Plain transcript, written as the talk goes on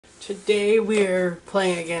Today we're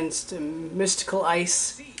playing against Mystical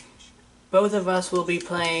Ice. Both of us will be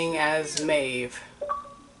playing as Maeve.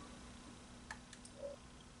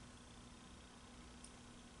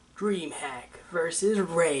 Dreamhack versus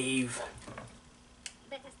Rave.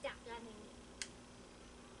 Better stop running.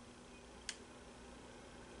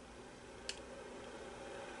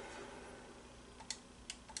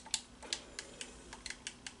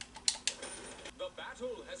 The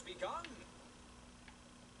battle has begun.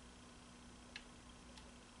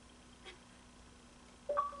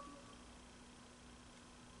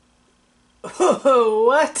 Oh,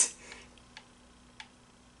 what?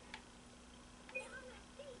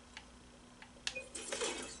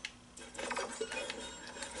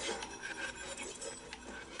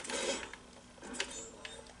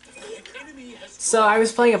 So I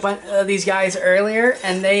was playing a bunch of these guys earlier,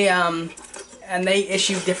 and they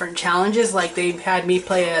issued different challenges. Like they had me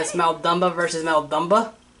play as Maldumba versus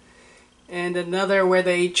Maldumba, and another where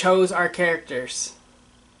they chose our characters.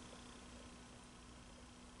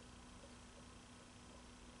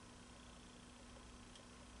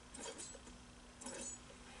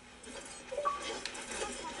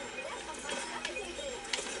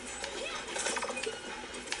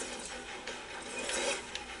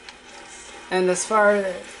 And as far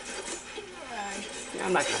as...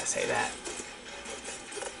 I'm not going to say that.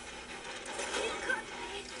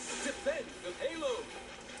 Defend the payload.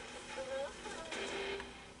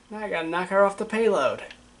 Now I got to knock her off the payload.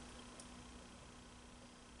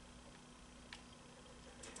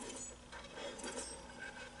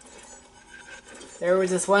 There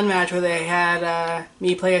was this one match where they had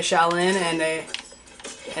me play as Shaolin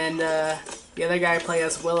and the other guy play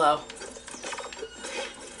as Willow.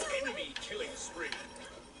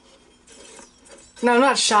 No,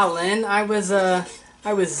 not Shaolin. I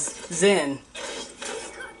was Zen.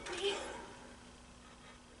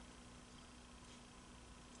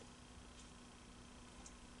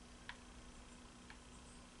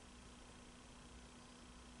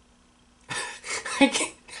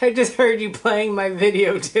 I just heard you playing my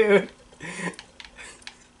video, dude.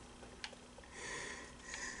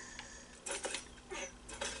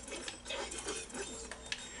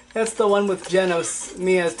 That's the one with Genos,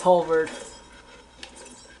 me as Tolverd.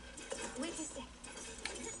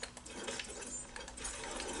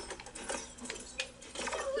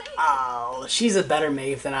 Oh, she's a better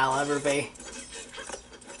Maeve than I'll ever be.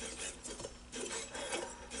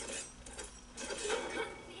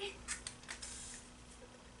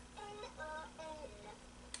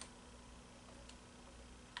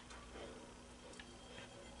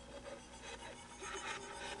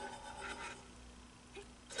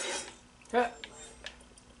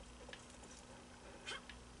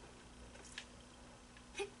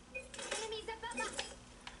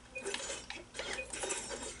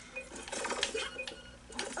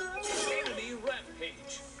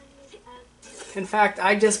 In fact,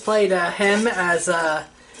 I just played him as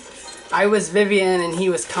I was Vivian and he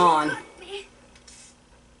was Khan.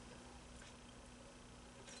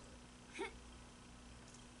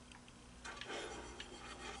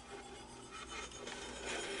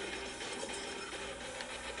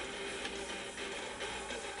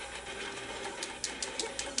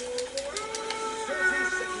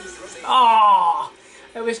 Oh,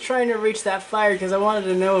 I was trying to reach that fire because I wanted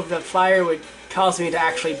to know if the fire would cause me to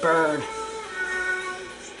actually burn.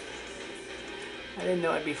 I didn't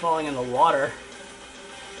know I'd be falling in the water.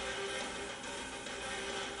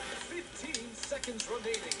 15 seconds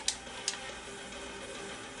remaining.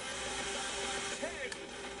 10,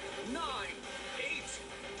 9, 8,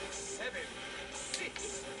 7,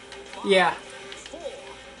 6, 5, Yeah. 4,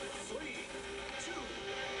 3, 2,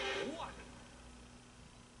 1.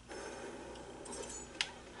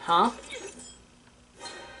 Huh?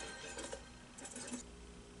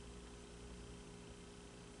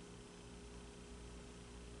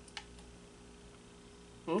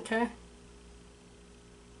 Okay.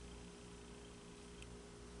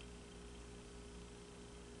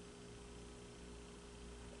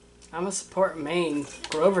 I'm a support main.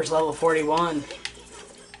 Grover's level 41.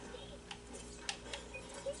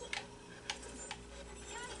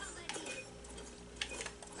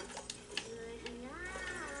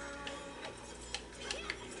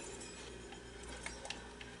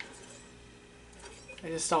 I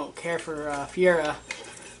just don't care for Fiora.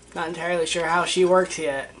 Not entirely sure how she works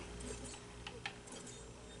yet.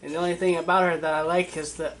 And the only thing about her that I like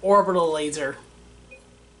is the orbital laser.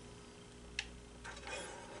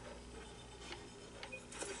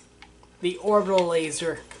 The orbital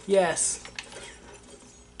laser, yes.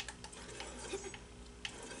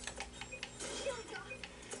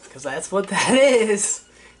 Because that's what that is.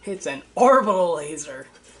 It's an orbital laser.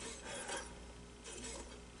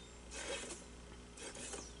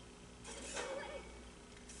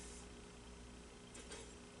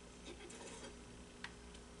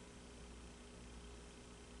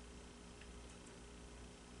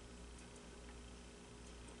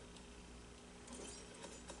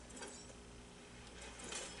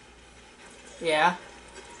 Yeah.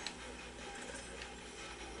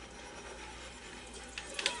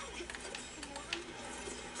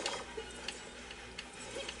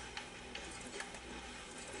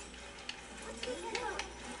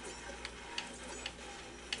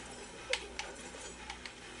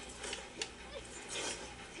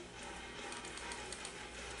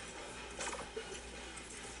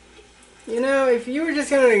 You know, if you were just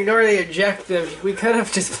going to ignore the objective, we could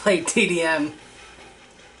have just played TDM.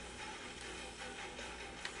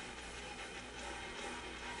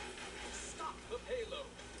 Stop the payload.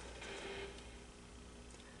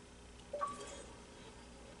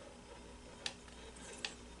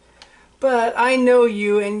 But I know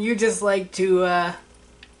you, and you just like to,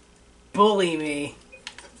 bully me.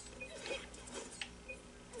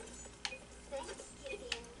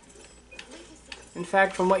 In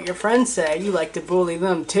fact, from what your friends say, you like to bully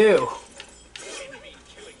them too. Enemy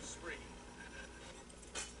killing spree.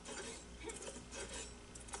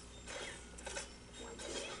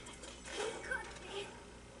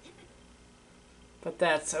 But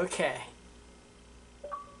that's okay.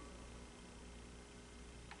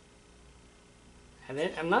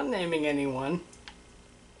 I'm not naming anyone.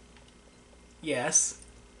 Yes.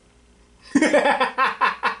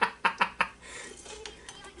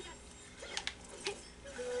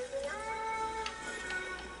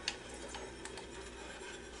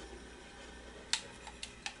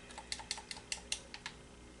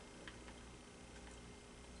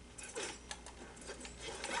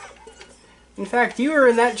 In fact, you were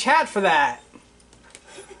in that chat for that.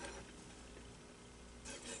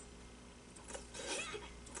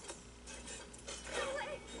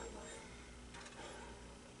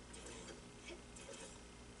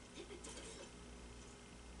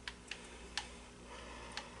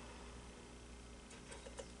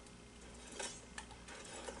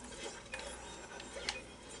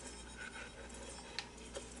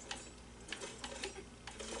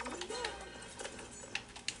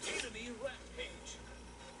 Enemy rampage.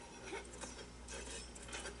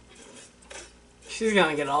 She's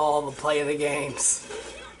gonna get all the play of the games.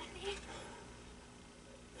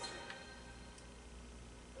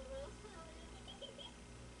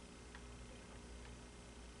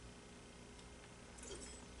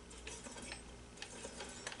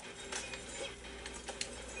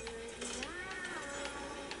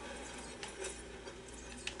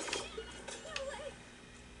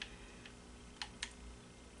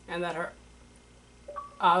 And that her... Oh,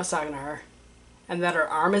 I was talking to her. And that her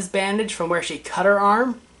arm is bandaged from where she cut her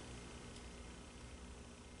arm?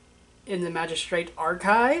 In the Magistrate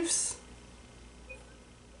Archives?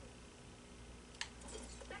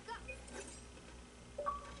 Back up.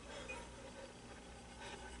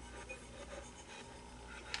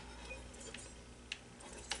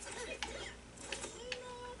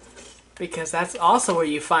 Because that's also where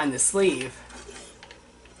you find the sleeve.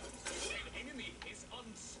 An enemy is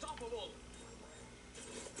unstoppable.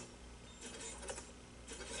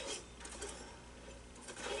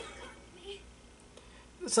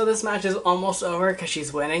 So this match is almost over because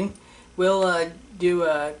she's winning. We'll do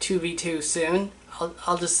a 2v2 soon.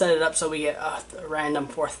 I'll just set it up so we get a random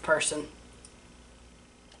fourth person.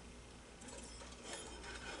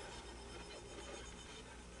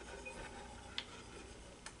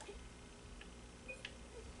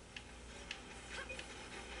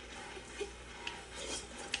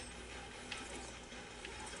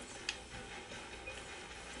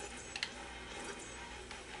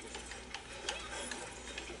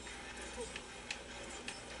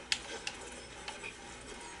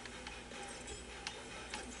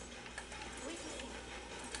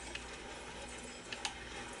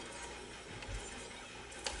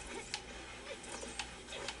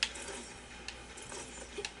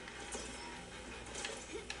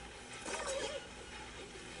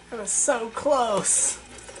 That was so close.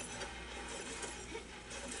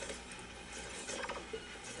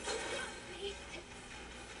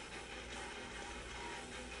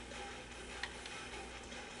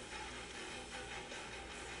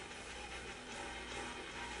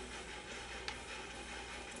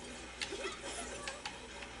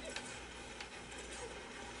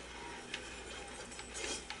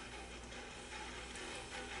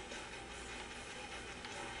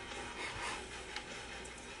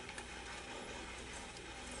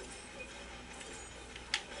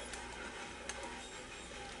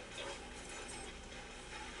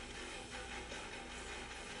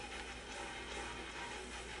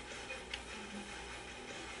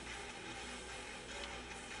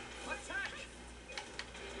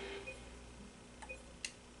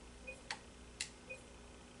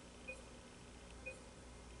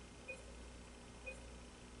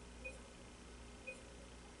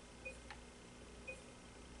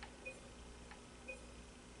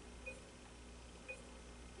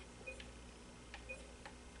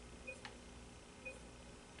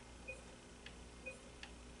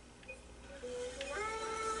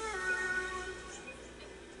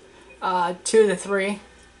 2 to 3.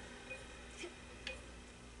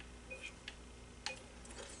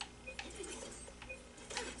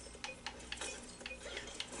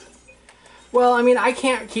 Well, I mean, I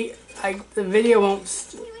can't keep. The video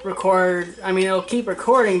won't record. I mean, it'll keep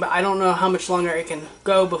recording, but I don't know how much longer it can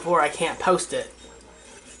go before I can't post it.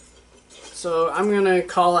 So I'm gonna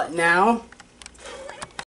call it now.